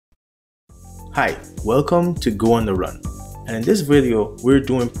Hi, welcome to Go on the Run. And in this video, we're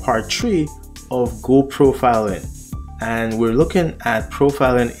doing part 3 of Go profiling. And we're looking at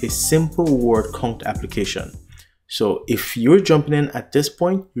profiling a simple word count application. So if you're jumping in at this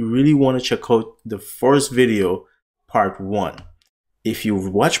point, you really want to check out the first video, part 1. If you've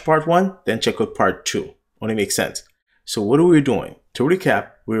watched part 1, then check out part 2. Only makes sense. So what are we doing? To recap,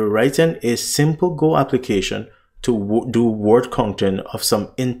 we're writing a simple Go application to do word counting of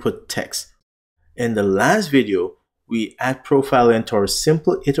some input text. In the last video, we add profiling to our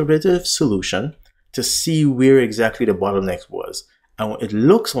simple iterative solution to see where exactly the bottleneck was. And it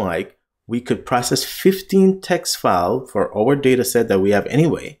looks like we could process 15 text files for our data set that we have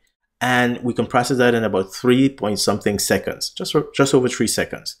anyway. And we can process that in about 3-point-something seconds, just over 3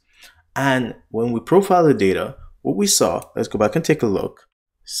 seconds. And when we profile the data, what we saw, let's go back and take a look.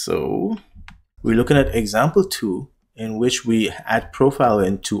 So we're looking at example 2, in which we add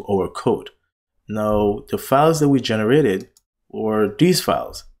profiling to our code. Now, the files that we generated were these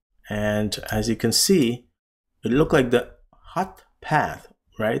files. And as you can see, it looked like the hot path,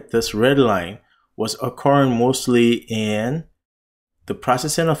 right? This red line was occurring mostly in the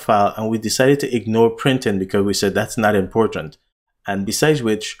processing of file, and we decided to ignore printing because we said that's not important. And besides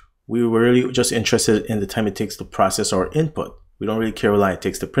which, we were really just interested in the time it takes to process our input. We don't really care how long it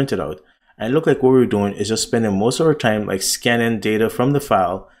takes to print it out. And it looked like what we were doing is just spending most of our time like scanning data from the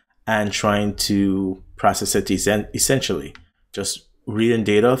file and trying to process it essentially. Just reading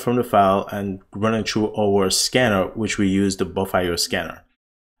data from the file and running through our scanner, which we use the Buff.io scanner.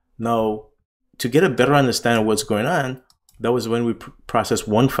 Now, to get a better understanding of what's going on, that was when we processed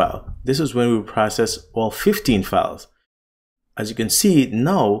one file. This is when we process all 15 files. As you can see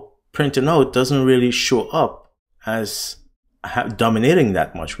now, printing out doesn't really show up as dominating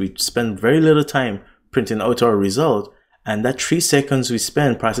that much. We spend very little time printing out our result, and that 3 seconds we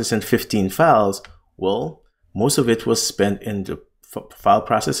spent processing 15 files, well, most of it was spent in the file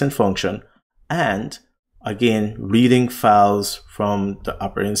processing function and again reading files from the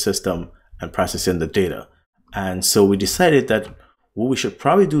operating system and processing the data. And so we decided that what we should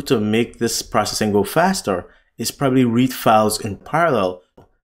probably do to make this processing go faster is probably read files in parallel.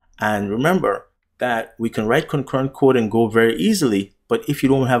 And remember that we can write concurrent code and Go very easily, but if you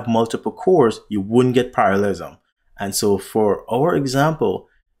don't have multiple cores, you wouldn't get parallelism. And so for our example,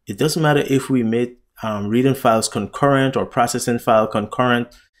 it doesn't matter if we made reading files concurrent or processing file concurrent.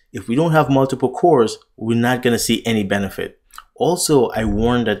 If we don't have multiple cores, we're not going to see any benefit. Also, I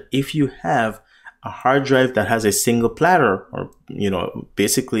warn that if you have a hard drive that has a single platter, or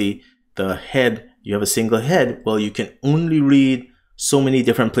basically the head, you have a single head, well, you can only read so many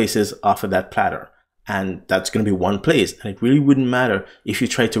different places off of that platter. And that's going to be one place. And it really wouldn't matter if you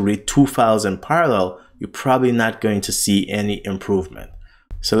try to read 2 files in parallel, you're probably not going to see any improvement.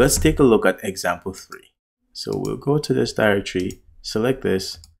 So let's take a look at example 3. So we'll go to this directory, select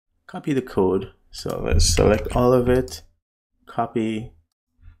this, copy the code. So let's select all of it, copy,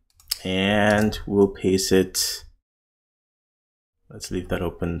 and we'll paste it. Let's leave that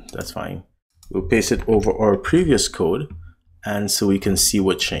open, that's fine. We'll paste it over our previous code, and so we can see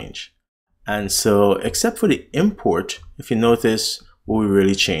what changed. And so except for the import, if you notice, what we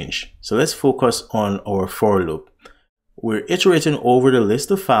really change. So let's focus on our for loop. We're iterating over the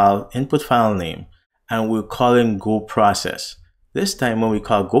list of file, input file name, and we're calling Go process. This time when we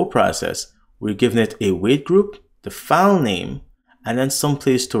call Go process, we're giving it a wait group, the file name, and then some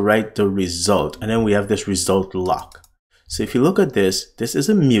place to write the result. And then we have this result lock. So if you look at this, this is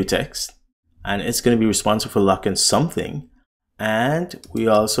a mutex, and it's going to be responsible for locking something. And we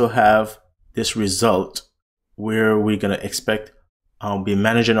also have this result where we're going to expect be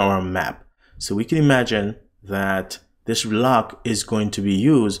managing our map. So we can imagine that this lock is going to be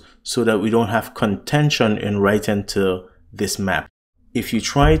used so that we don't have contention in writing to this map. If you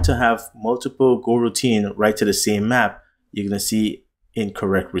try to have multiple Go routine write to the same map, you're going to see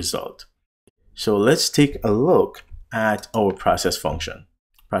incorrect result. So let's take a look at our process function,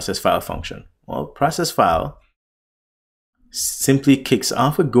 process file function. Well, process file simply kicks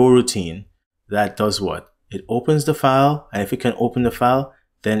off a Go routine that does what? It opens the file, and if it can open the file,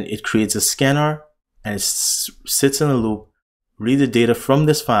 then it creates a scanner and it sits in a loop, read the data from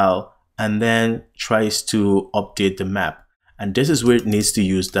this file, and then tries to update the map. And this is where it needs to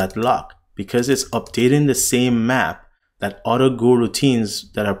use that lock, because it's updating the same map that other Go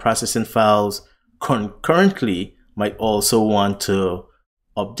routines that are processing files concurrently might also want to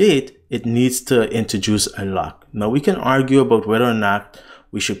update. It needs to introduce a lock. Now we can argue about whether or not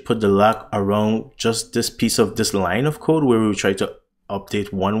we should put the lock around just this piece of this line of code where we try to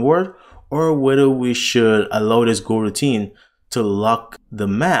update one word, or whether we should allow this Go routine to lock the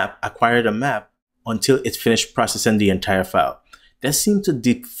map, acquire the map until it finished processing the entire file. That seemed to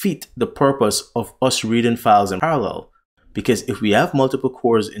defeat the purpose of us reading files in parallel, because if we have multiple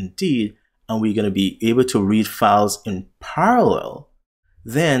cores indeed, and we're going to be able to read files in parallel,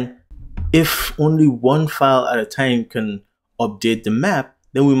 then if only one file at a time can update the map,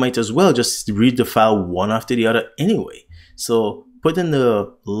 then we might as well just read the file one after the other anyway. So putting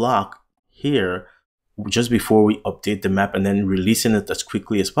the lock here just before we update the map and then releasing it as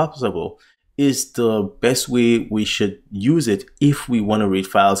quickly as possible is the best way we should use it if we want to read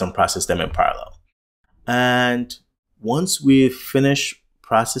files and process them in parallel. And once we finish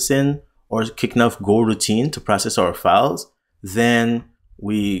processing or kicking off Go routine to process our files, then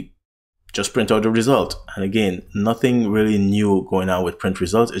we just print out the result. And again, nothing really new going on with print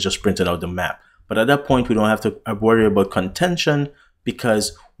results. It's just printing out the map. But at that point, we don't have to worry about contention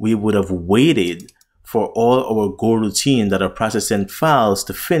because we would have waited for all our Go routine that are processing files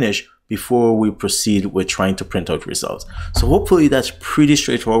to finish before we proceed with trying to print out results. So hopefully that's pretty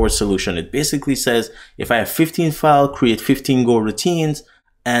straightforward solution. It basically says if I have 15 files, create 15 Go routines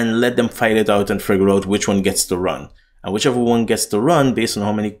and let them fight it out and figure out which one gets to run. And whichever one gets to run based on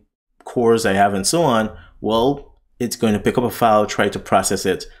how many cores I have and so on, well, it's going to pick up a file, try to process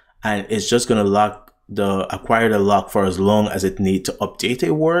it, and it's just going to acquire the lock for as long as it needs to update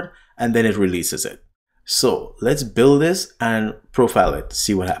a word, and then it releases it. So let's build this and profile it,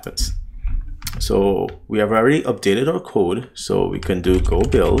 see what happens. So we have already updated our code, so we can do go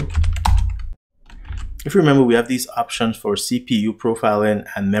build. If you remember, we have these options for CPU profiling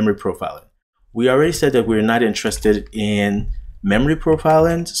and memory profiling. We already said that we're not interested in memory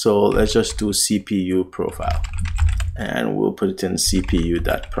profiling, so let's just do CPU profile, and we'll put it in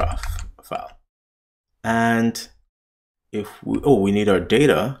cpu.prof file. And if we need our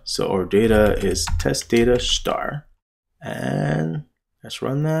data, so our data is test data star, and let's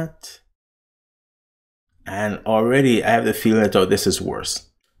run that. And already I have the feeling that this is worse.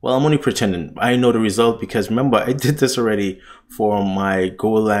 Well, I'm only pretending. I know the result because remember, I did this already for my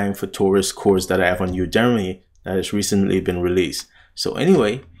GOlang for tourist course that I have on Udemy that has recently been released. So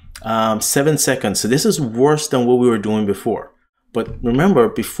anyway, 7 seconds. So this is worse than what we were doing before. But remember,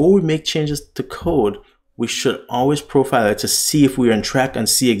 before we make changes to code, we should always profile it to see if we're on track and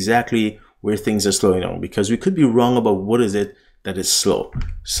see exactly where things are slowing down, because we could be wrong about what is it that is slow.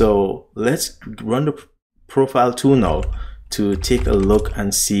 So let's run the profile tool now to take a look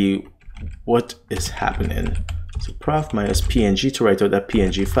and see what is happening. So prof minus png to write out that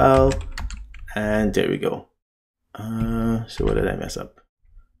png file, and there we go. So what did I mess up?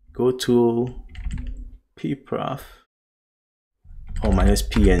 Go to pprof minus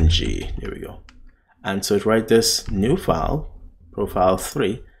png, there we go. And so write this new file, profile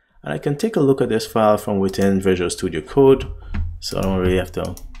 3, and I can take a look at this file from within Visual Studio Code, so I don't really have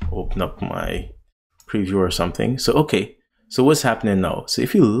to open up my preview or something. So okay, so what's happening now? So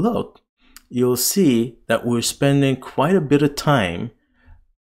if you look, you'll see that we're spending quite a bit of time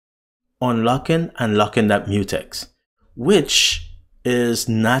unlocking and locking that mutex, which is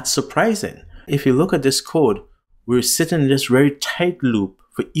not surprising. If you look at this code, we're sitting in this very tight loop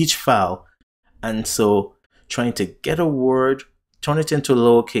for each file. And so trying to get a word, turn it into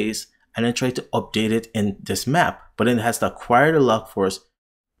lowercase, and then try to update it in this map. But then it has to acquire the lock for us,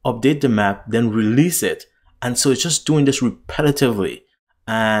 update the map, then release it. And so it's just doing this repetitively.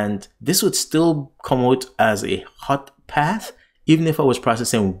 And this would still come out as a hot path, even if I was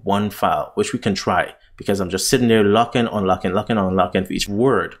processing one file, which we can try, because I'm just sitting there locking, unlocking, locking, unlocking for each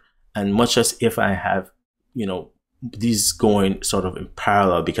word. And much as if I have, these going sort of in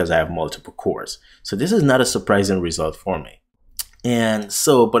parallel because I have multiple cores. So this is not a surprising result for me. And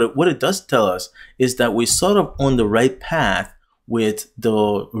so, but what it does tell us is that we're sort of on the right path with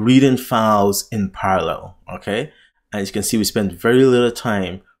the reading files in parallel, okay? And as you can see, we spend very little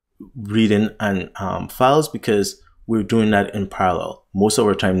time reading and files because we're doing that in parallel. Most of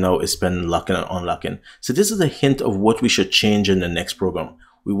our time now is spent locking and unlocking. So this is a hint of what we should change in the next program.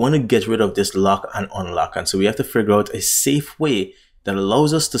 We want to get rid of this lock and unlock. And so we have to figure out a safe way that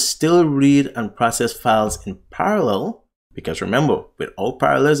allows us to still read and process files in parallel. Because remember, without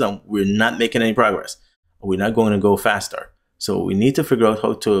parallelism, we're not making any progress. We're not going to go faster. So we need to figure out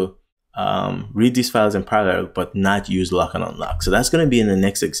how to read these files in parallel, but not use lock and unlock. So that's going to be in the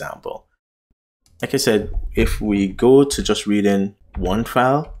next example. Like I said, if we go to just reading one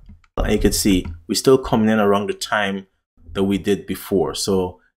file, you can see we're still coming in around the time that we did before.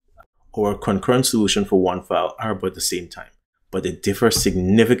 So our concurrent solution for one file are about the same time, but it differs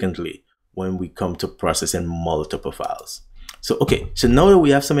significantly when we come to processing multiple files. So, okay, so now that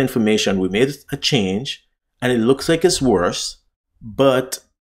we have some information, we made a change and it looks like it's worse, But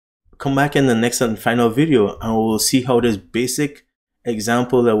come back in the next and final video and we'll see how this basic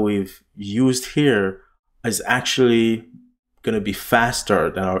example that we've used here is actually going to be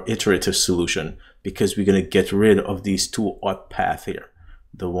faster than our iterative solution, because we're going to get rid of these two auth paths here,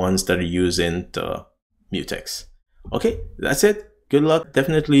 the ones that are using the mutex. Okay, that's it. Good luck.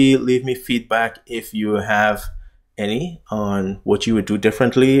 Definitely leave me feedback if you have any on what you would do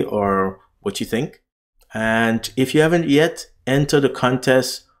differently or what you think. And if you haven't yet, enter the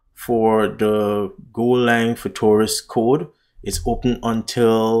contest for the GOlang for Tourists code. It's open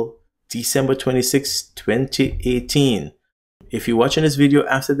until December 26, 2018. If you're watching this video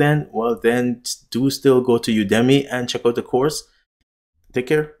after then, well then do still go to Udemy and check out the course. Take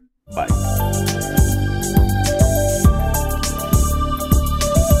care. Bye.